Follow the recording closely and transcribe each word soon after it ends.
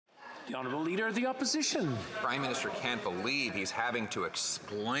The Honourable Leader of the Opposition. Prime Minister can't believe he's having to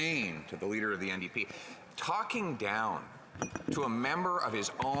explain to the Leader of the NDP, talking down to a member of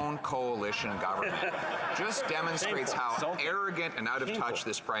his own coalition government just demonstrates how arrogant and out of touch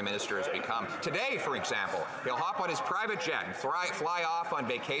this Prime Minister has become. Today, for example, he'll hop on his private jet and fly off on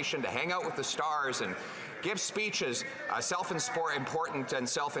vacation to hang out with the stars and give speeches, self-important and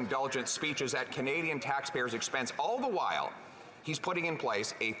self-indulgent speeches at Canadian taxpayers' expense. All the while, he's putting in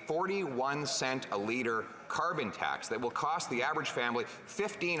place a 41 cent a litre carbon tax that will cost the average family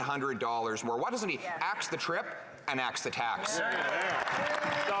 $1,500 more. Why doesn't he axe the trip and axe the tax?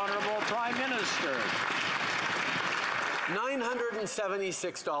 The Honourable Prime Minister.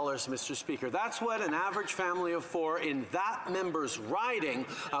 $976, Mr. Speaker. That's what an average family of four in that member's riding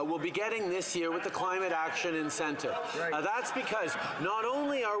will be getting this year with the climate action incentive. That's because not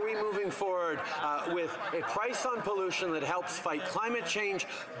only are we moving forward with a price on pollution that helps fight climate change,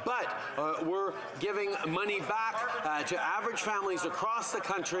 but we're giving money back to average families across the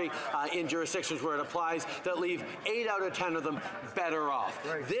country in jurisdictions where it applies that leave 8 out of 10 of them better off.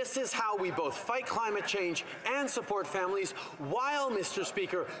 This is how we both fight climate change and support families while, Mr.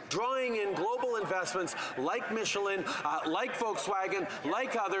 Speaker, drawing in global investments like Michelin, like Volkswagen,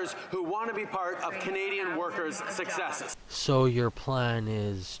 like others who want to be part of Canadian workers' successes. So your plan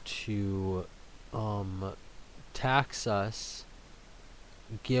is to tax us,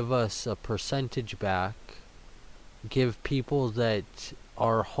 give us a percentage back, give people that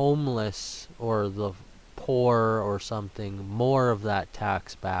are homeless or the poor or something more of that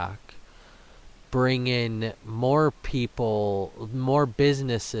tax back, bring in more people, more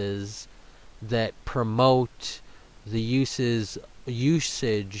businesses that promote the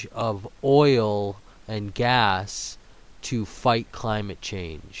usage of oil and gas to fight climate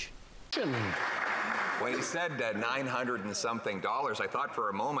change. When he said $900 and something, I thought for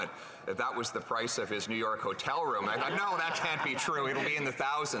a moment that that was the price of his New York hotel room. I thought, no, that can't be true. It'll be in the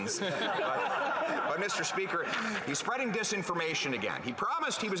thousands. But Mr. Speaker, he's spreading disinformation again. He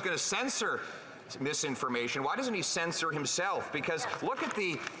promised he was going to censor misinformation. Why doesn't he censor himself? Because look at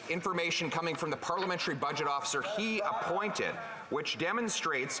the information coming from the parliamentary budget officer he appointed, which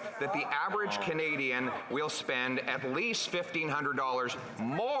demonstrates that the average Canadian will spend at least $1,500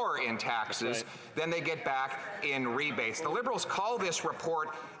 more in taxes than they get back in rebates. The Liberals call this report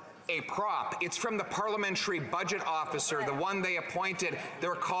a prop. It's from the parliamentary budget officer, the one they appointed.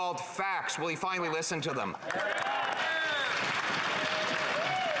 They're called facts. Will he finally listen to them?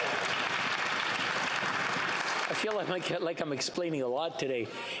 I feel like I'm explaining a lot today.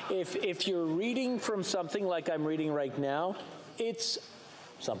 If you're reading from something like I'm reading right now, it's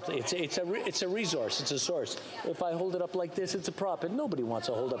something. It's a resource. It's a source. If I hold it up like this, it's a prop, and nobody wants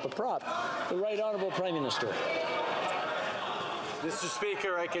to hold up a prop. The Right Honourable Prime Minister. Mr.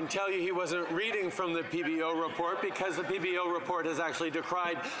 Speaker, I can tell you he wasn't reading from the PBO report because the PBO report has actually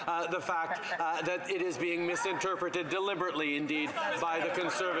decried the fact that it is being misinterpreted deliberately, indeed, by the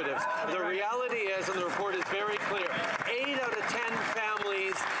Conservatives. The reality is, and the report is very clear, 8 out of 10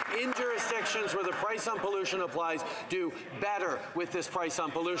 families in jurisdictions where the price on pollution applies do better with this price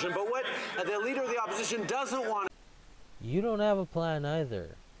on pollution. But what the Leader of the Opposition doesn't want... You don't have a plan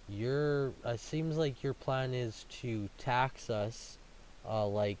either. It seems like your plan is to tax us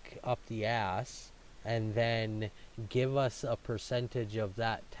like up the ass and then give us a percentage of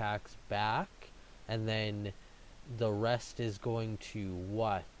that tax back, and then the rest is going to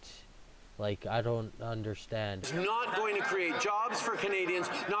what? Like, I don't understand. It's not going to create jobs for Canadians,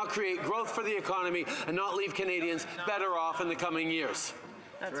 not create growth for the economy, and not leave Canadians better off in the coming years.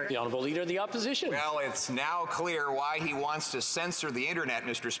 The Honourable Leader of the Opposition. Well, it's now clear why he wants to censor the internet,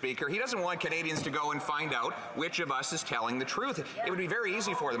 Mr. Speaker. He doesn't want Canadians to go and find out which of us is telling the truth. It would be very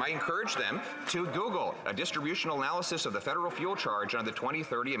easy for them. I encourage them to Google a distributional analysis of the federal fuel charge under the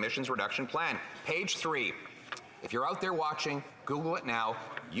 2030 emissions reduction plan. Page 3. If you're out there watching, Google it now.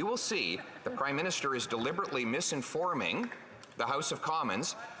 You will see the Prime Minister is deliberately misinforming the House of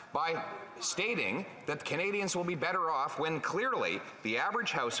Commons by stating that Canadians will be better off when clearly the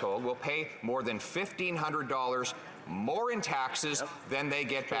average household will pay more than $1,500 more in taxes than they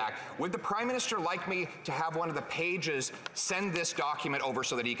get back. Would the Prime Minister like me to have one of the pages send this document over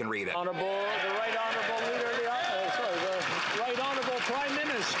so that he can read it? The Right Honourable Leader of the Right Honourable Prime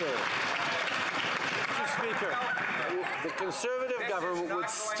Minister. Mr. Speaker, the Conservative government would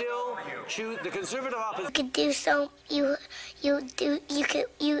still choose the Conservative opposition. You could do so. You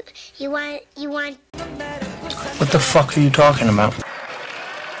want. What the fuck are you talking about?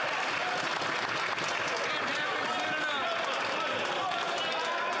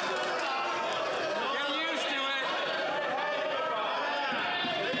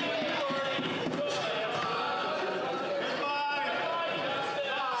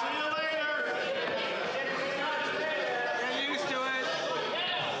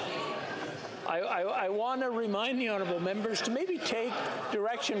 I want to remind the honourable members to maybe take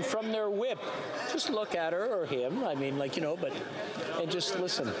direction from their whip. Just look at her or him. I mean, like, you know, but, and just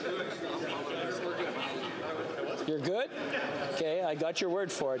listen. You're good? Okay, I got your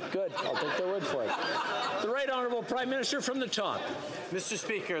word for it. Good. I'll take their word for it. The Right Honourable Prime Minister from the top. Mr.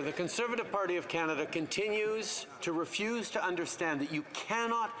 Speaker, the Conservative Party of Canada continues to refuse to understand that you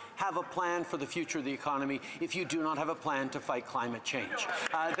cannot have a plan for the future of the economy if you do not have a plan to fight climate change.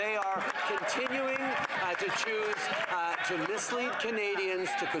 They are continuing to choose to mislead Canadians,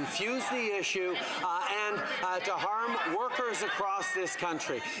 to confuse the issue, and to harm workers across this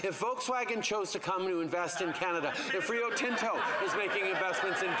country. If Volkswagen chose to come to invest in Canada, if Rio Tinto is making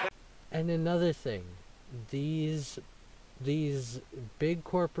investments in Canada. And another thing, these big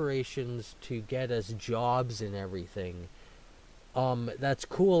corporations to get us jobs and everything, that's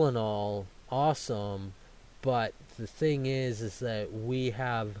cool and all, awesome, but the thing is that we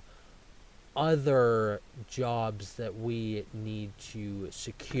have other jobs that we need to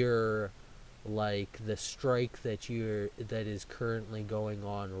secure, like the strike that is currently going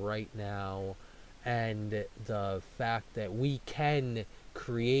on right now, and the fact that we can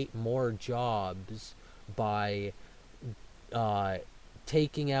create more jobs by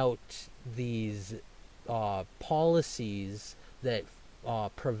taking out these policies that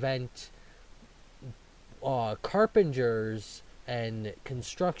prevent carpenters and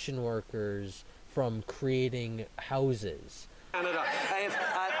construction workers from creating houses. Canada. If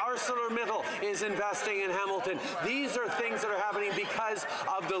ArcelorMittal is investing in Hamilton, these are things that are happening because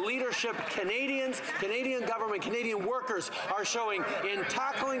of the leadership Canadians, Canadian government, Canadian workers are showing in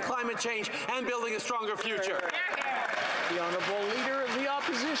tackling climate change and building a stronger future. The Honourable Leader of the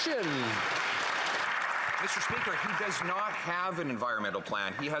Opposition. Mr. Speaker, he does not have an environmental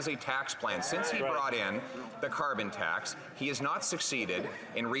plan. He has a tax plan. Since he brought in the carbon tax, he has not succeeded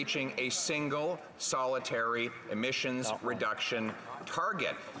in reaching a single solitary emissions reduction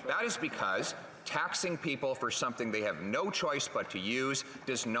target. That is because taxing people for something they have no choice but to use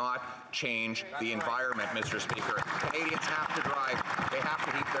does not change the environment, Mr. Speaker. Canadians have to drive. They have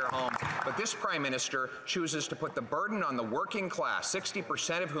to heat their homes. But this Prime Minister chooses to put the burden on the working class,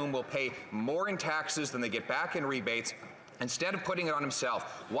 60% of whom will pay more in taxes than they get back in rebates, instead of putting it on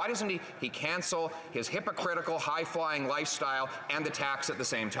himself. Why doesn't he cancel his hypocritical, high-flying lifestyle and the tax at the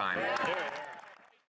same time?